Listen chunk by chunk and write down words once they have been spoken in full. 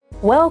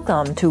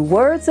Welcome to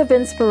Words of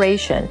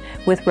Inspiration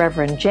with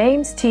Reverend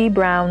James T.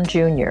 Brown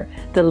Jr.,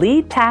 the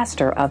lead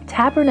pastor of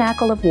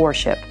Tabernacle of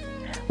Worship.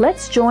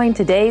 Let's join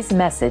today's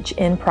message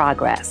in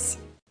progress.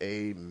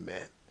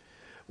 Amen.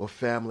 Well,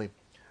 family,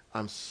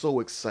 I'm so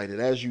excited.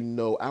 As you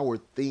know, our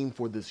theme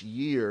for this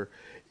year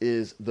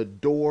is The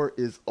Door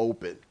is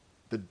Open.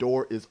 The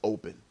Door is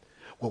Open.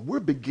 Well, we're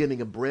beginning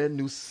a brand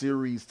new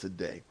series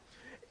today,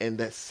 and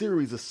that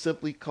series is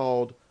simply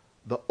called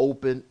The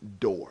Open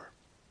Door.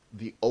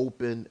 The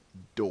Open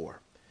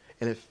Door.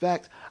 And in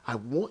fact, I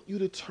want you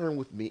to turn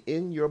with me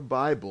in your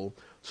Bible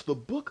to the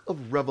book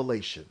of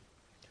Revelation.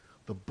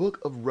 The book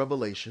of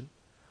Revelation.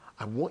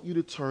 I want you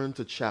to turn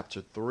to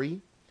chapter 3,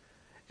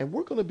 and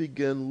we're going to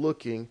begin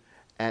looking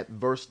at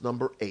verse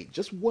number 8.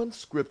 Just one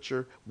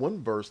scripture,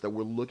 one verse that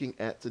we're looking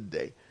at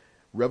today.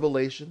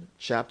 Revelation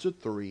chapter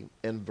 3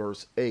 and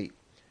verse 8.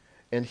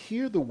 And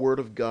here the word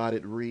of God,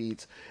 it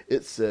reads,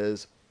 it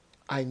says,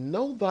 I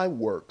know thy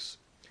works.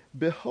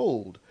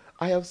 Behold,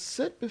 I have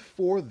set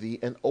before thee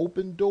an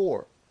open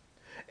door,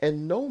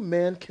 and no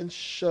man can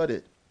shut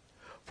it.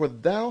 For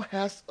thou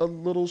hast a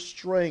little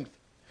strength,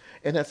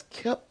 and hast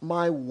kept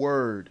my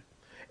word,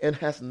 and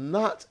hast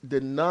not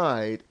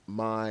denied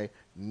my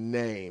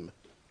name.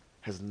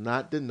 Has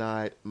not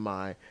denied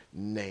my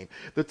name.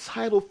 The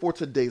title for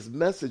today's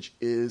message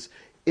is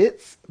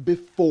It's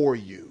Before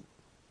You.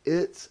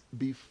 It's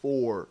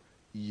before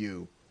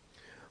you.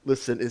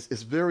 Listen,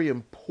 it's very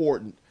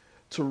important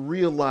to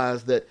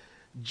realize that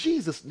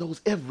Jesus knows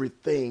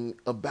everything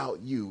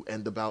about you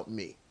and about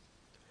me.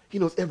 He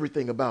knows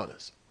everything about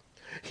us.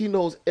 He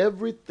knows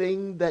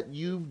everything that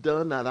you've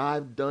done, that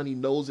I've done. He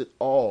knows it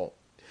all.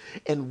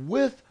 And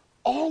with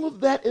all of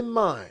that in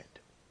mind,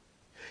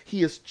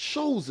 he has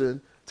chosen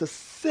to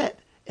set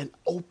an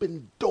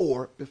open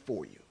door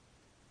before you.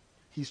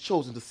 He's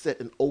chosen to set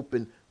an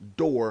open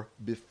door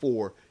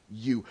before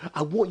you.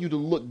 I want you to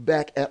look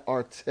back at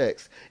our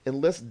text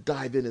and let's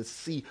dive in and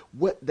see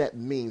what that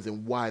means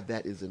and why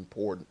that is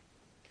important.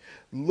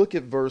 Look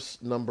at verse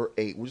number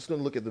 8. We're just going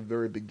to look at the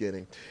very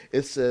beginning.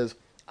 It says,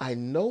 I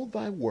know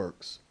thy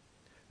works.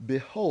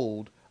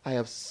 Behold, I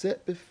have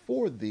set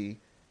before thee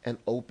an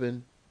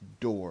open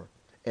door,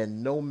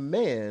 and no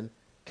man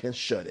can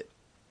shut it.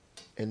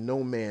 And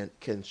no man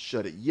can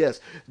shut it. Yes,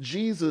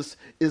 Jesus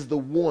is the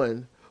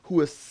one who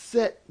has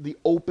set the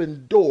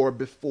open door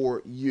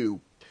before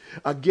you.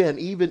 Again,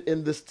 even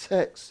in this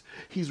text,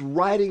 he's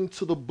writing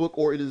to the book,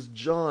 or it is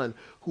John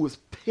who is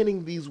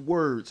penning these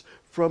words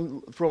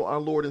from our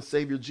Lord and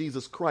Savior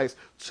Jesus Christ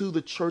to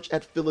the church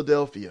at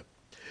Philadelphia.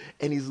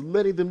 And he's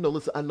letting them know,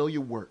 listen, I know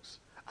your works.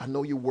 I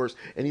know your works.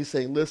 And he's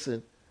saying,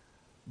 listen,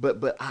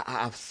 but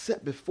I've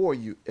set before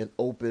you an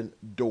open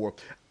door.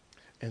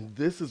 And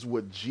this is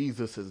what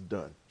Jesus has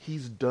done.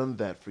 He's done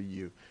that for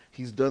you.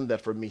 He's done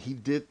that for me. He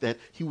did that.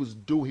 He was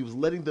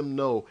letting them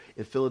know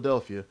in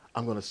Philadelphia,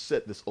 I'm going to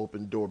set this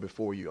open door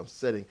before you. I'm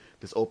setting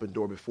this open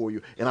door before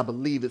you. And I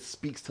believe it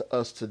speaks to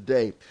us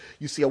today.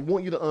 You see, I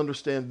want you to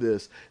understand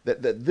this,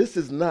 that this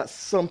is not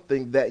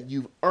something that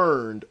you've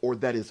earned or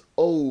that is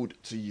owed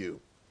to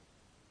you.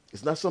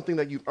 It's not something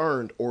that you've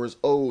earned or is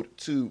owed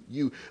to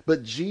you.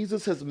 But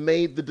Jesus has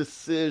made the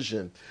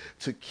decision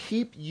to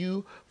keep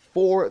you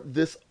for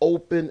this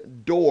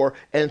open door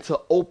and to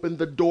open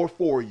the door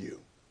for you.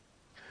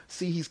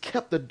 See, he's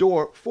kept the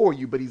door for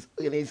you, but he's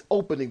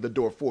opening the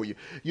door for you.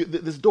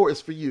 This door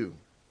is for you.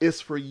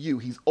 It's for you.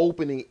 He's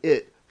opening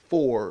it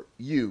for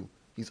you.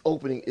 He's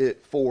opening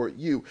it for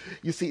you.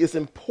 You see, it's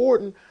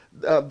important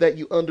that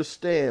you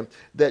understand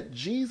that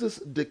Jesus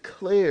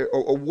declared,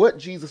 or what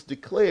Jesus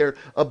declared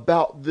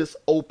about this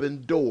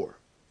open door.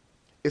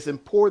 It's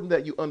important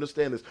that you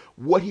understand this,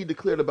 what he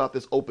declared about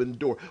this open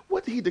door.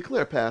 What did he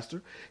declare,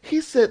 Pastor? He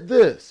said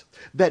this,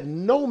 that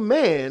no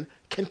man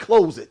can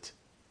close it.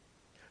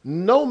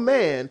 No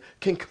man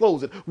can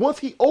close it. Once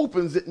he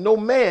opens it, no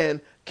man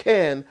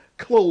can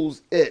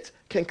close it.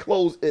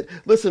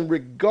 Listen,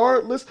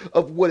 regardless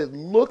of what it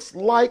looks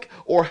like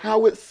or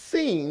how it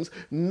seems,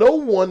 no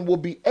one will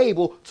be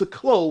able to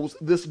close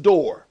this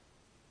door.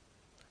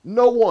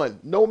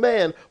 No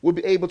man will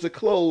be able to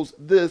close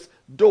this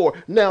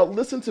door. Now,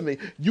 listen to me.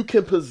 You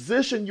can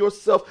position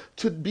yourself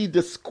to be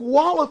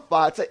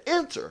disqualified to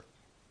enter.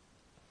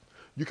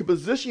 You can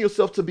position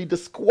yourself to be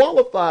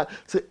disqualified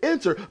to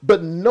enter,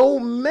 but no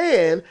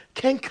man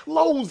can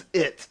close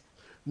it.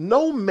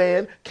 No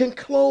man can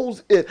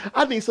close it.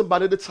 I need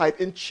somebody to type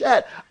in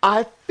chat,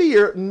 I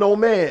fear no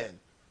man.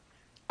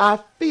 I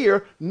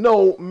fear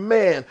no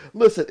man.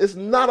 Listen, it's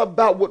not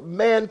about what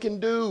man can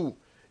do.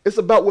 It's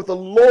about what the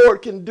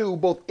Lord can do,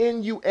 both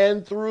in you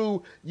and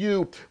through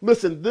you.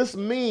 Listen, this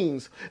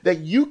means that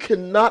you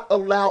cannot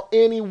allow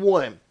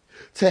anyone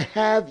to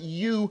have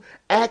you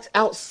act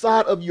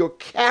outside of your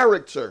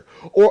character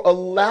or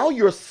allow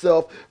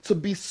yourself to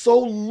be so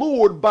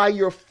lured by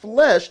your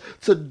flesh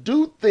to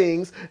do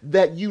things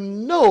that you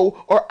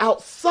know are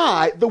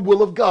outside the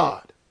will of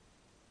God.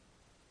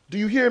 Do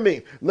you hear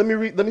me? Let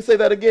me say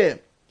that again.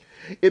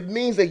 It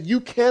means that you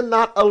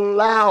cannot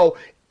allow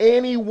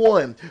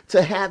anyone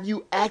to have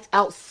you act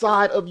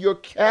outside of your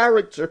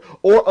character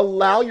or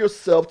allow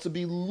yourself to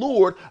be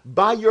lured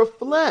by your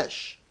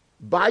flesh.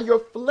 By your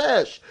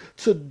flesh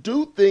to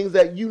do things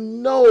that you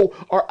know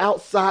are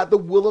outside the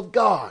will of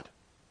God.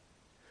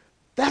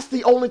 That's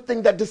the only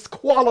thing that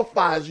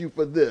disqualifies you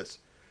for this.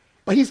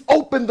 But he's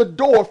opened the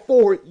door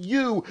for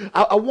you.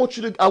 I want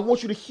you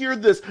to hear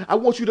this. I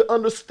want you to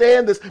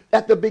understand this.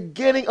 At the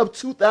beginning of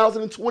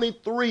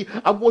 2023,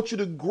 I want you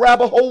to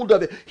grab a hold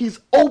of it. He's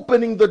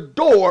opening the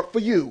door for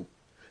you.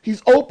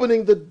 He's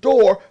opening the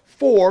door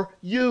for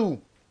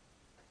you.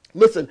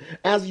 Listen,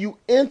 as you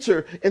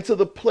enter into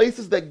the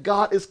places that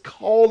God is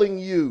calling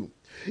you,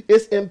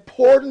 it's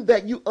important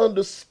that you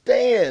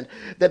understand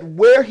that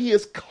where he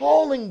is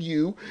calling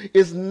you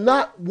is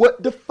not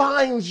what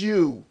defines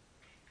you.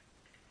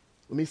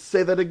 Let me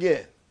say that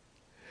again.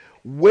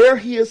 Where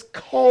he is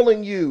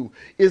calling you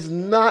is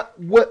not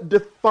what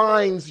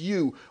defines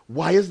you.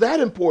 Why is that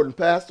important,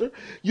 Pastor?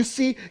 You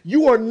see,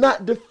 you are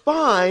not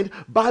defined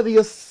by the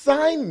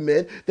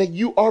assignment that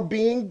you are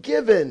being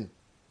given.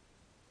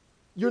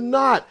 You're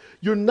not.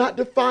 You're not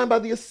defined by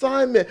the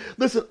assignment.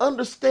 Listen,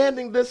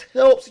 understanding this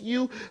helps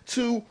you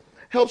to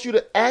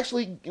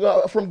actually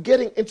from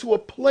getting into a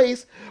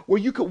place where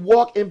you could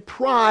walk in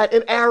pride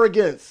and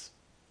arrogance.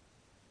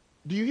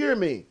 Do you hear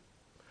me?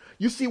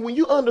 You see, when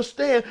you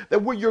understand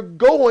that where you're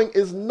going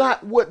is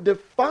not what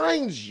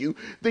defines you,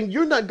 then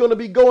you're not going to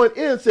be going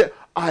in and say,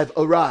 I've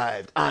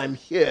arrived, I'm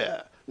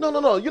here.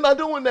 No, you're not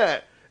doing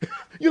that.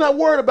 You're not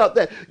worried about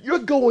that. You're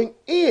going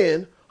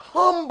in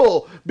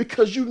humble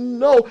because you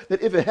know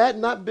that if it had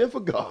not been for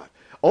God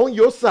on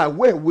your side,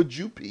 where would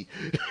you be?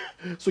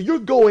 So you're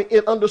going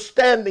in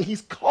understanding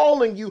he's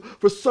calling you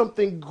for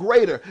something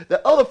greater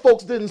that other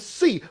folks didn't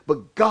see,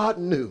 but God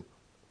knew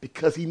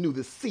because he knew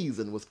the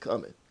season was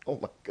coming. Oh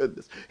my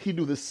goodness. He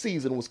knew the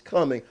season was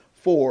coming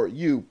for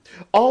you.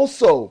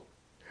 Also,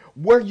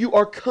 where you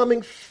are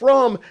coming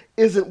from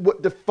isn't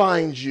what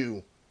defines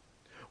you.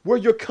 Where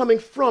you're coming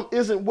from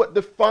isn't what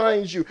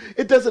defines you.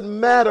 It doesn't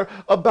matter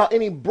about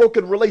any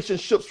broken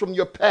relationships from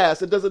your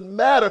past. It doesn't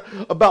matter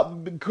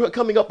about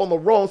coming up on the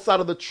wrong side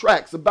of the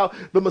tracks, about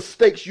the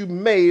mistakes you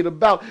made,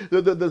 about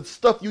the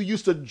stuff you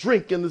used to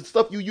drink and the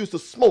stuff you used to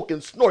smoke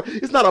and snort.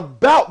 It's not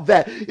about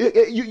that.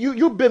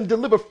 You've been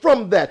delivered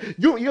from that.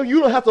 You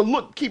don't have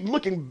to keep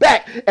looking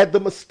back at the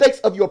mistakes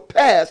of your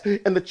past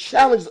and the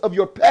challenges of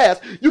your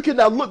past. You can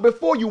now look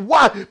before you.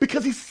 Why?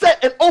 Because he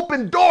set an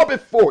open door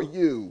before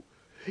you.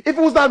 If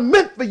it was not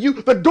meant for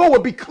you, the door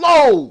would be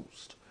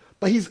closed.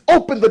 But he's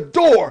opened the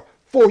door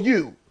for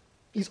you.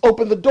 He's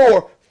opened the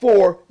door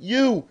for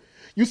you.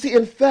 You see,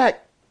 in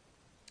fact,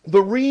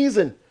 the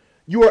reason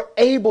you are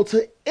able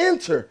to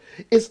enter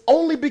is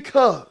only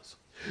because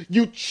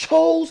you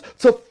chose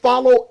to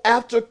follow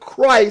after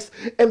Christ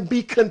and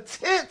be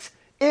content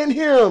in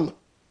him.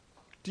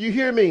 Do you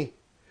hear me?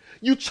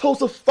 You chose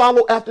to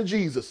follow after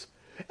Jesus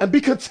and be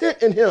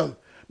content in him.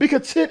 Be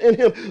content in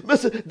him.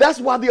 Listen, that's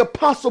why the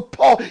Apostle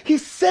Paul, he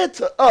said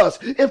to us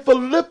in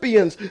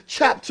Philippians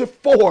chapter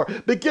 4,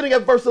 beginning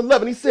at verse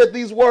 11, he said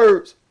these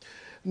words,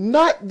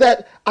 not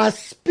that I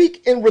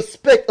speak in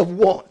respect of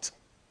want,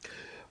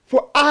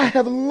 for I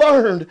have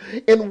learned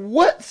in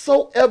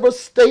whatsoever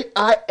state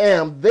I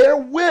am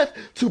therewith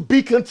to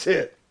be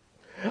content.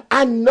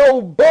 I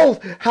know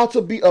both how to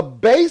be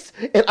abased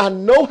and I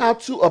know how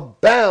to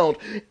abound.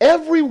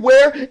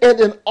 Everywhere and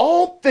in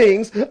all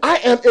things, I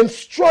am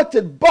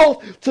instructed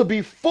both to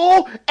be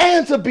full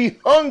and to be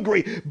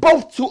hungry,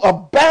 both to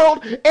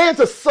abound and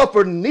to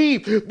suffer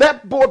need.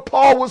 That boy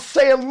Paul was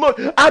saying, look,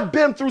 I've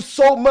been through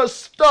so much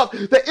stuff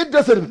that it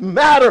doesn't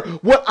matter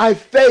what I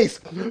face.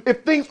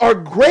 If things are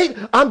great,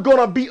 I'm going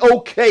to be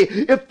okay.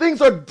 If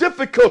things are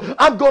difficult,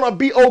 I'm going to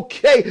be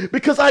okay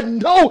because I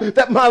know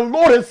that my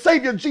Lord and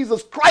Savior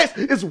Jesus Christ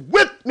is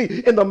with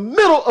me in the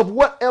middle of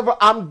whatever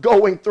I'm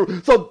going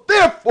through. So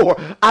therefore,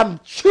 I'm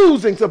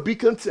choosing to be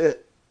content.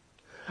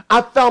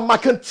 I found my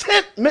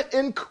contentment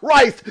in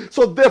Christ.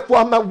 So therefore,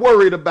 I'm not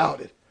worried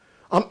about it.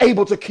 I'm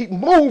able to keep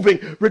moving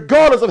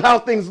regardless of how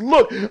things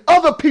look.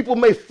 Other people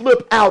may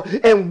flip out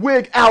and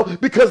wig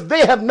out because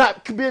they have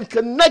not been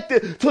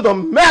connected to the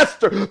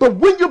master. But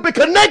when you've been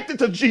connected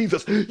to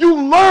Jesus, you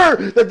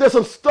learn that there's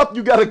some stuff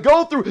you got to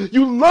go through.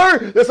 You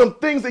learn there's some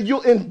things that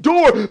you'll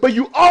endure, but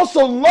you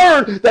also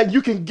learn that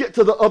you can get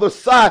to the other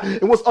side.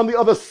 And what's on the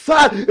other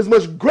side is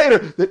much greater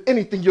than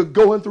anything you're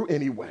going through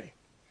anyway.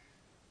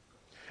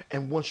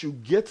 And once you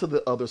get to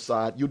the other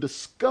side, you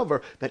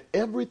discover that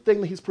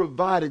everything that he's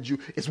provided you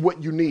is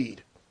what you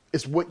need.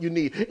 It's what you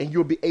need. And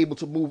you'll be able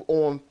to move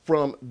on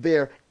from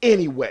there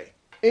anyway.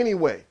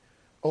 Anyway.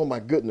 Oh my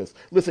goodness.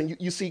 Listen,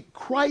 you see,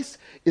 Christ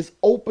is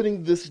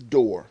opening this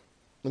door.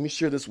 Let me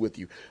share this with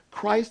you.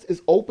 Christ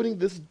is opening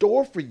this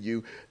door for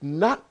you,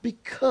 not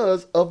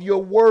because of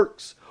your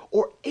works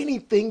or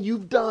anything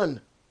you've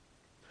done.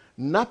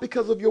 Not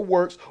because of your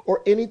works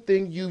or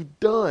anything you've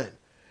done.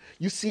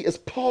 You see, as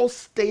Paul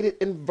stated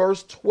in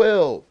verse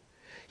 12,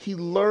 he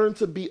learned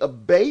to be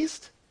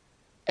abased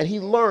and he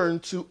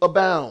learned to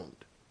abound.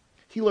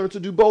 He learned to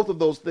do both of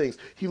those things.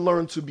 He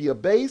learned to be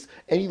abased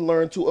and he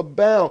learned to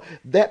abound.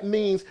 That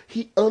means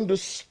he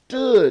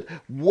understood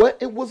what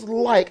it was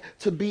like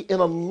to be in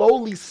a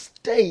lowly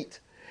state.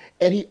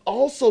 And he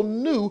also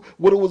knew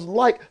what it was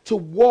like to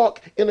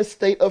walk in a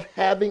state of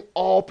having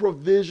all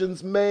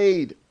provisions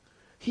made.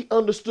 He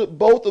understood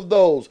both of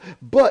those,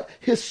 but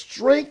his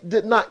strength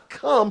did not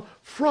come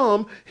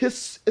from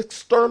his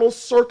external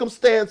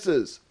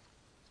circumstances.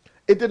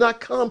 It did not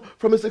come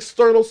from his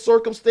external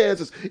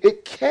circumstances.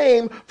 It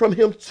came from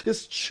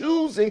his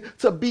choosing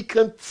to be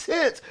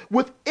content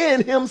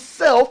within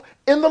himself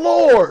in the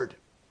Lord.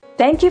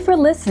 Thank you for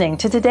listening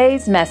to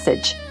today's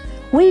message.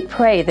 We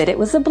pray that it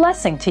was a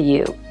blessing to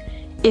you.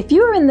 If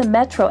you're in the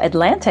metro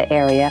Atlanta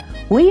area,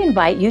 we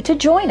invite you to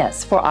join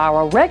us for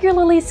our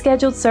regularly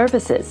scheduled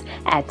services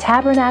at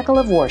Tabernacle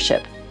of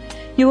Worship.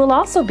 You will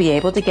also be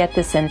able to get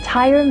this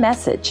entire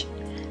message.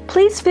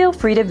 Please feel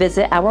free to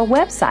visit our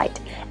website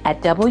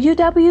at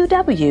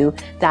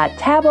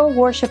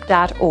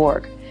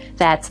www.taboworship.org.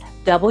 That's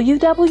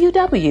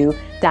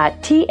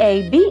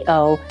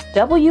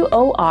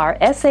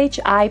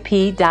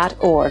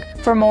www.taboworship.org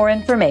for more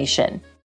information.